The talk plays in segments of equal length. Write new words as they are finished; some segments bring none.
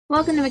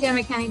Welcome to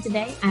Montgomery County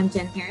Today. I'm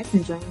Jen Harris,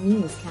 and joining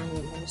me is County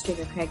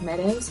Administrator Craig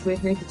Meadows. We're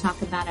here to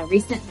talk about a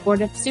recent Board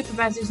of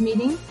Supervisors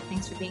meeting.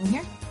 Thanks for being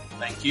here.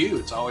 Thank you.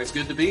 It's always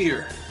good to be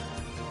here.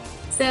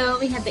 So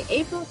we had the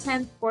April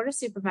 10th Board of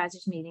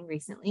Supervisors meeting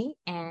recently,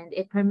 and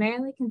it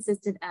primarily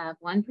consisted of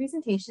one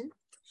presentation,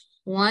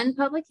 one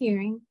public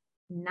hearing,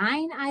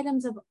 9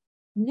 items of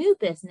new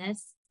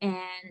business,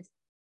 and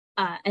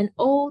an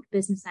old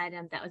business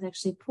item that was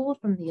actually pulled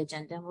from the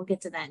agenda. And we'll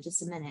get to that in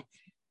just a minute.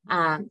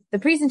 The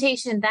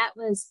presentation, that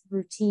was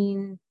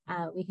routine.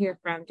 We hear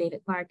from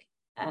David Clark,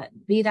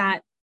 VDOT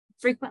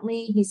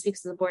frequently. He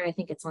speaks to the board, I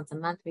think it's once a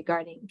month,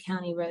 regarding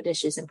county road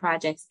issues and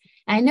projects.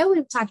 And I know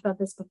we've talked about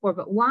this before,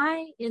 but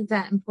why is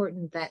that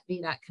important that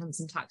VDOT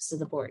comes and talks to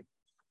the board?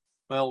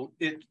 Well,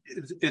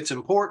 it's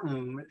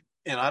important,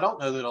 and I don't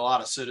know that a lot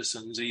of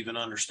citizens even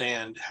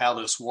understand how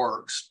this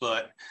works,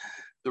 but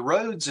the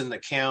roads in the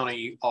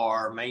county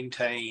are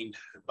maintained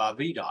by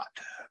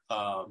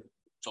VDOT.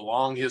 It's a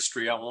long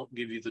history. I won't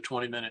give you the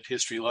 20-minute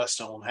history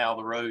lesson on how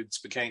the roads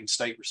became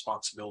state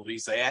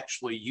responsibilities. They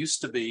actually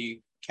used to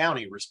be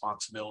county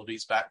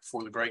responsibilities back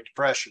before the Great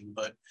Depression,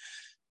 but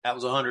that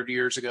was 100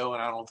 years ago,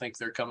 and I don't think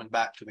they're coming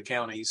back to the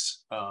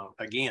counties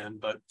again.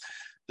 But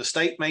the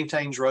state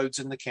maintains roads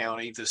in the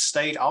county. The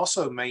state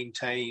also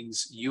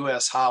maintains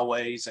U.S.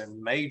 highways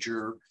and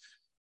major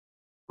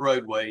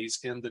roadways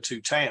in the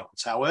 2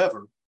 towns.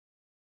 However,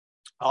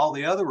 all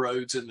the other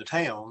roads in the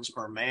towns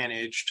are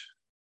managed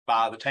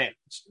by the towns.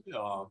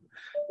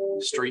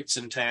 Streets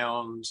in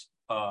towns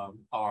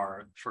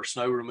are for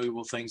snow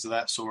removal, things of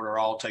that sort, are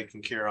all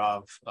taken care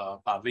of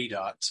by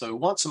VDOT. So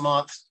once a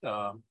month,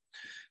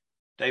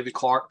 David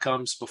Clark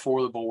comes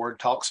before the board,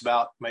 talks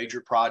about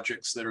major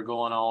projects that are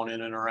going on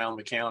in and around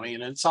the county.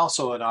 And it's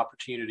also an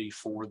opportunity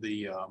for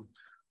the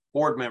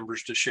board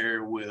members to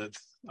share with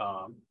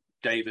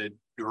David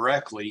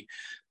directly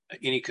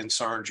any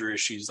concerns or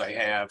issues they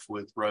have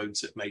with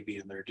roads that may be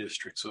in their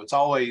district. So it's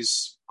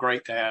always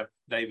great to have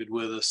David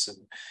with us. And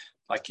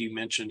like you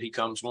mentioned, he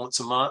comes once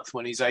a month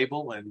when he's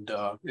able, and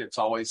it's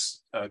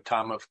always a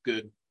time of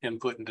good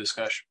input and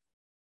discussion.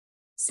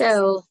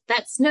 So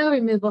that snow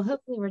removal,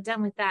 hopefully we're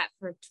done with that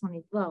for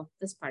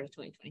this part of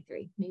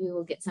 2023. Maybe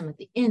we'll get some at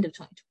the end of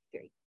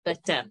 2023.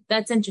 But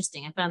that's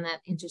interesting. I found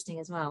that interesting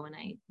as well when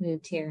I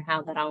moved here,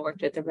 how that all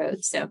worked with the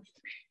roads. So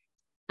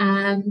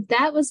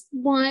that was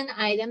one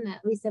item that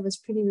at least that was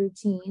pretty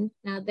routine.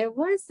 Now, there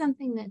was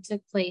something that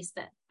took place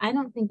that I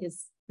don't think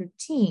is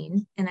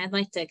routine, and I'd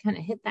like to kind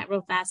of hit that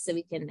real fast so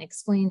we can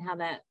explain how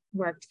that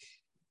worked.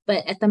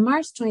 But at the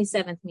March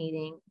 27th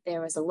meeting,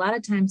 there was a lot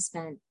of time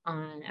spent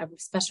on a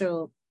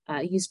special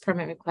use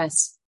permit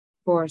request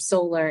for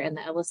solar in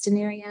the Elliston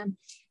area.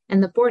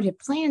 And the board had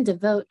planned to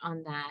vote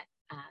on that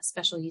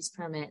special use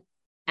permit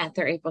at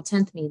their April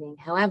 10th meeting.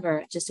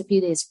 However, just a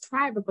few days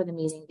prior before the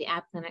meeting, the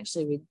applicant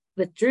actually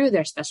withdrew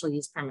their special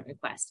use permit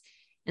request.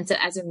 And so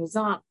as a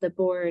result, the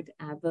board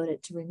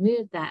voted to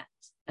remove that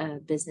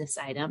business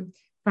item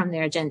from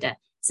their agenda.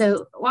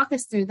 So walk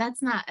us through,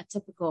 that's not a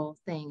typical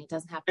thing. It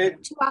doesn't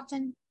happen too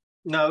often.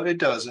 No, it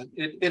doesn't.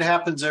 It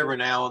happens every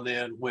now and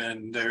then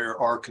when there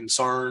are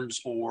concerns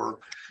or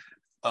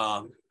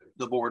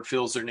the board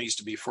feels there needs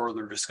to be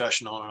further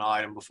discussion on an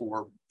item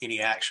before any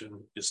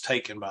action is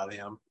taken by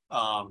them.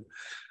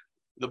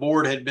 The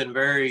board had been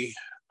very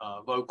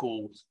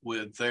vocal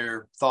with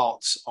their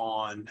thoughts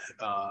on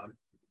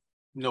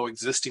no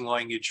existing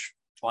language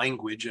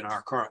in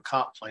our current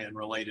comp plan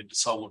related to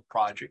solar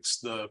projects.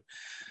 The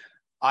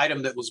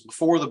item that was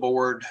before the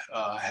board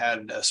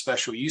had a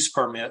special use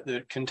permit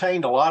that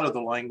contained a lot of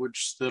the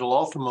language that'll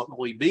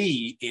ultimately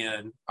be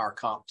in our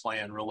comp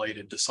plan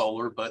related to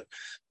solar, but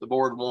the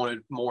board wanted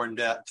more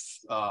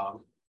in-depth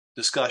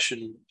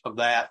discussion of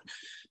that.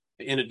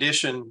 In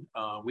addition,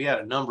 we had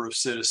a number of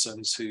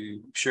citizens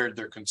who shared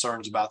their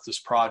concerns about this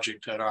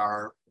project at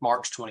our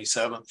March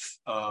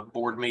 27th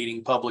board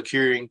meeting public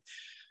hearing.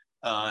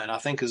 And I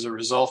think as a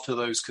result of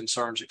those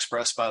concerns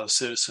expressed by the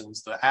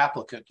citizens, the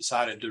applicant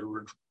decided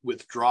to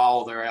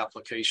withdraw their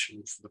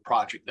application for the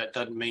project. That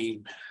doesn't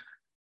mean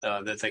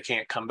that they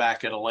can't come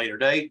back at a later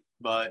date,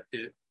 but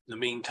in the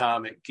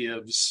meantime, it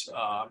gives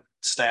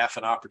staff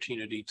an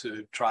opportunity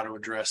to try to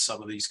address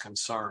some of these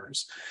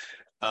concerns.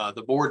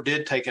 The board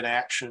did take an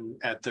action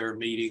at their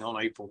meeting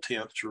on April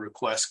 10th to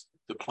request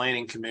the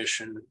Planning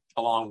Commission,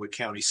 along with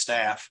county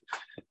staff,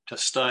 to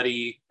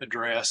study,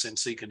 address, and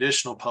seek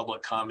additional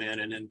public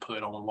comment and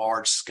input on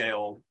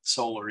large-scale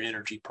solar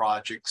energy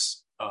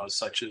projects,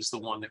 such as the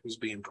one that was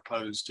being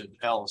proposed in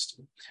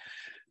Elliston.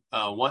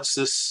 Once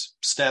this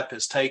step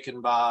is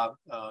taken by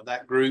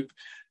that group,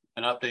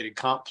 an updated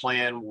comp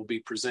plan will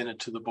be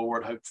presented to the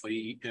board,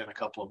 hopefully in a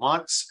couple of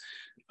months.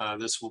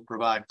 This will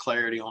provide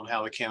clarity on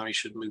how the county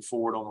should move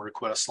forward on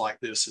requests like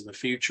this in the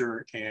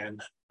future,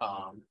 and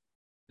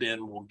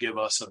then will give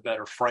us a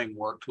better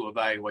framework to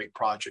evaluate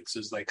projects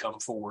as they come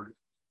forward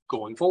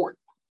going forward.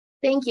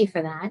 Thank you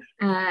for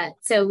that.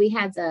 So we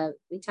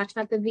talked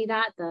about the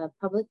VDOT,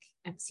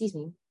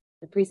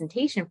 the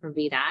presentation from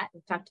VDOT.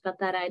 We talked about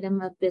that item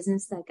of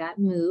business that got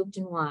moved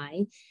and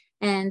why.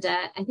 And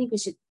I think we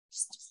should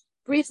just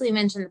briefly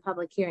mentioned the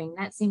public hearing.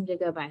 That seemed to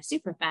go by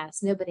super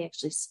fast. Nobody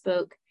actually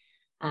spoke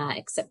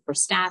except for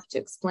staff to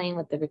explain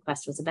what the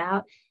request was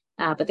about.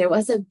 But there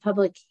was a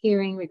public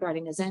hearing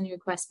regarding a zoning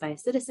request by a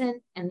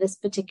citizen. And this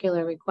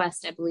particular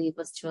request, I believe,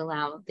 was to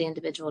allow the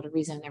individual to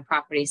rezone their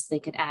property so they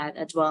could add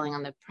a dwelling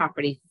on the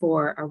property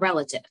for a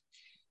relative.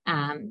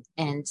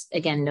 And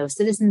again, no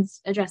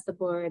citizens addressed the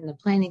board, and the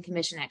Planning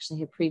Commission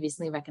actually had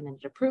previously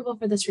recommended approval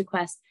for this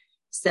request.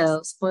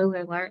 So,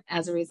 spoiler alert,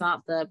 as a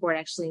result, the board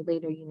actually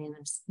later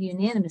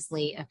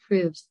unanimously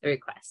approved the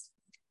request.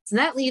 So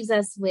that leaves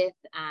us with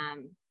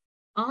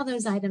all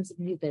those items of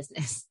new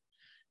business.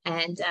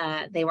 And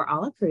they were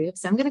all approved.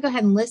 So I'm going to go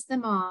ahead and list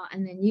them all,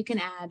 and then you can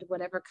add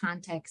whatever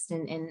context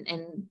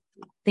and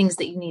things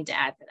that you need to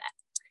add for that.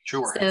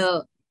 Sure.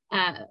 So,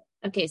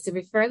 okay, so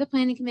refer the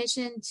Planning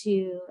Commission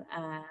to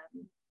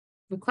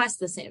request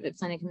the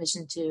Planning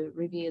Commission to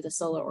review the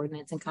solar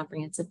ordinance and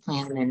comprehensive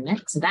plan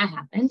amendment. So that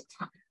happened.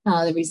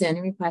 The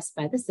rezoning request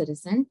by the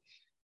citizen,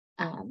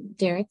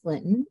 Derek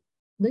Litton,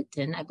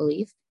 I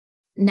believe.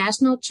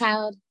 National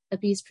Child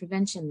Abuse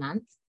Prevention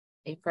Month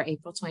for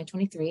April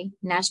 2023,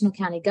 National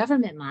County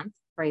Government Month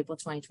for April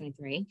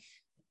 2023,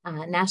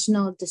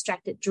 National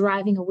Distracted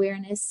Driving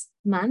Awareness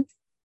Month,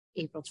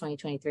 April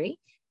 2023,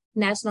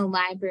 National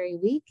Library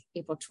Week,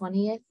 April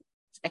 23rd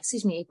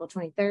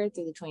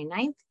through the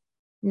 29th,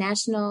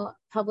 National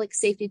Public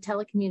Safety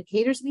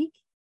Telecommunicators Week,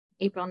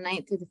 April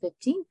 9th through the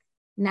 15th,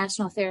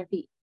 National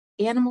Therapy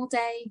Animal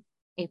Day,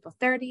 April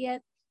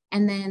 30th,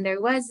 and then there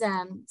was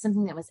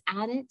something that was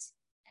added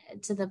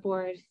to the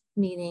board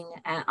meeting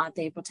at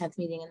the April 10th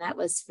meeting, and that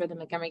was for the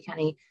Montgomery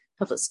County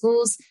Public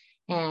Schools.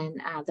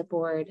 And the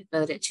board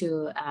voted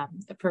to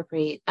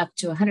appropriate up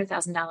to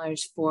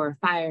 $100,000 for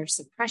fire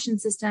suppression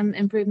system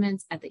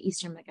improvements at the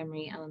Eastern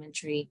Montgomery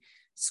Elementary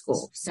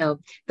School. So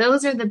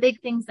those are the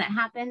big things that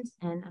happened,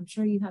 and I'm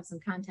sure you have some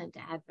content to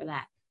add for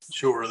that.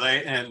 Sure,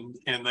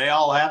 they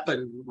all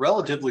happen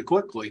relatively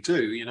quickly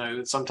too. You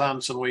know,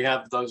 sometimes when we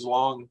have those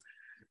long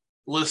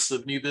lists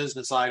of new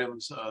business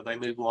items, they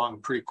move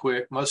along pretty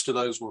quick. Most of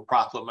those were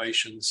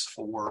proclamations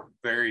for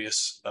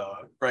various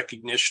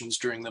recognitions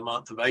during the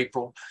month of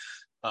April.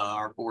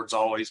 Our board's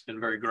always been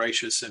very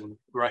gracious in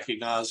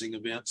recognizing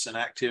events and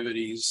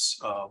activities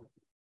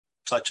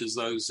such as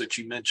those that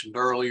you mentioned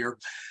earlier.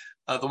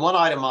 The one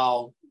item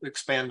I'll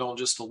expand on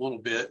just a little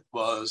bit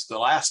was the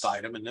last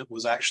item, and it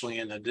was actually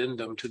an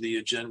addendum to the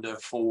agenda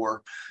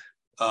for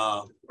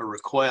a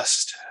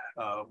request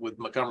with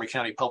Montgomery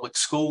County Public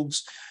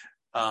Schools.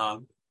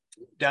 Down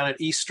at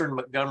Eastern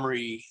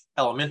Montgomery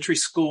Elementary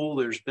School,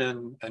 there's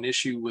been an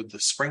issue with the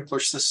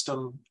sprinkler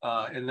system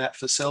in that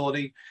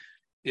facility.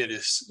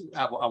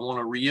 I want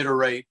to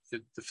reiterate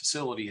that the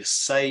facility is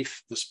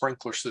safe. The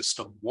sprinkler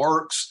system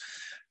works.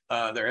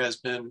 There has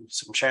been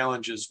some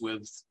challenges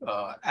with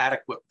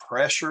adequate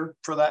pressure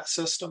for that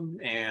system.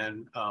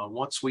 And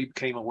once we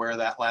became aware of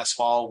that last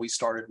fall, we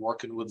started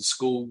working with the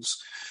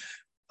schools.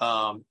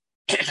 And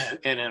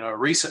in a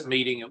recent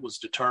meeting, it was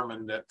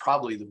determined that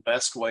probably the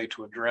best way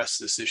to address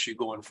this issue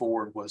going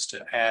forward was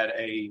to add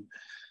a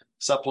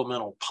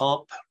supplemental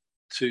pump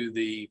to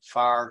the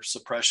fire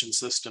suppression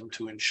system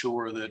to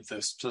ensure that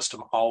the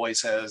system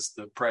always has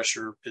the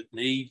pressure it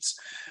needs.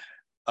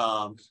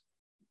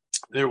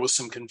 There was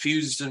some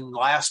confusion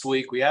last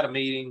week. We had a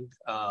meeting.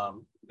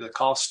 The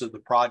cost of the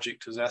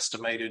project is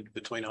estimated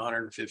between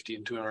 $150,000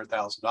 and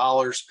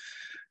 $200,000.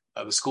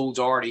 The schools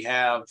already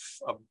have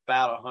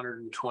about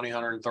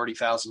 $120,000,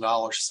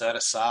 $130,000 set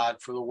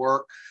aside for the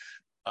work.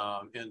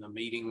 In the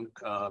meeting,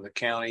 the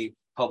county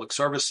Public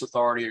Service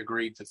Authority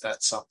agreed that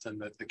that's something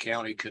that the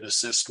county could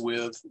assist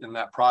with in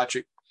that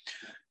project.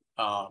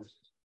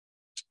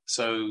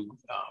 So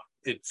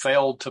it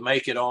failed to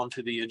make it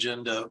onto the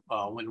agenda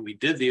when we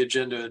did the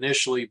agenda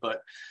initially,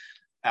 but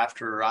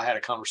after I had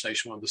a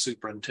conversation with the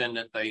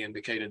superintendent, they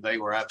indicated they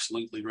were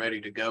absolutely ready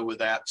to go with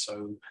that.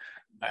 So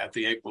at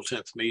the April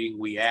 10th meeting,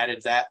 we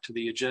added that to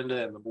the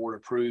agenda, and the board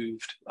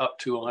approved up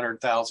to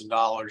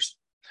 $100,000.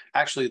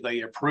 Actually,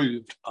 they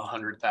approved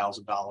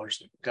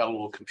 $100,000. It got a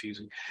little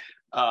confusing.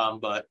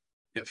 But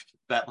if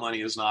that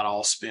money is not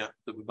all spent,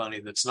 the money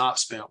that's not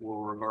spent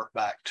will revert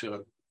back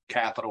to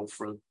capital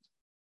for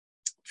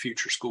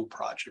future school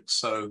projects.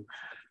 So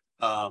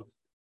it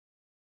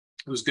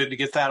was good to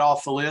get that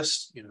off the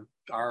list. You know,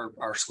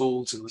 our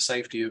schools and the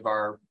safety of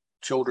our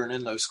children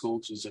in those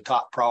schools is a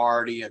top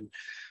priority, and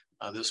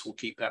this will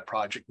keep that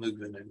project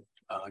moving and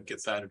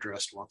get that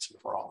addressed once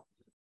and for all.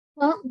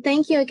 Well,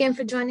 thank you again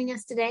for joining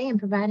us today and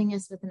providing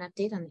us with an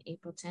update on the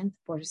April 10th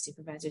Board of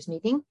Supervisors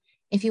meeting.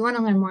 If you want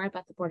to learn more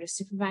about the Board of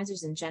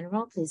Supervisors in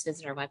general, please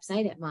visit our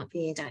website at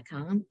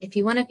montva.com. If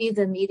you want to view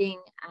the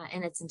meeting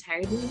in its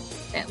entirety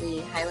that we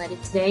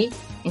highlighted today,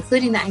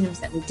 including the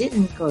items that we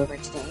didn't go over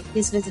today,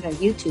 please visit our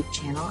YouTube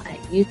channel at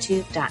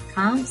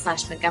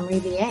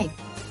youtube.com/MontgomeryVA.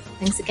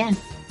 Thanks again.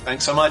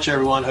 Thanks so much,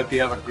 everyone. Hope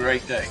you have a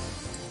great day.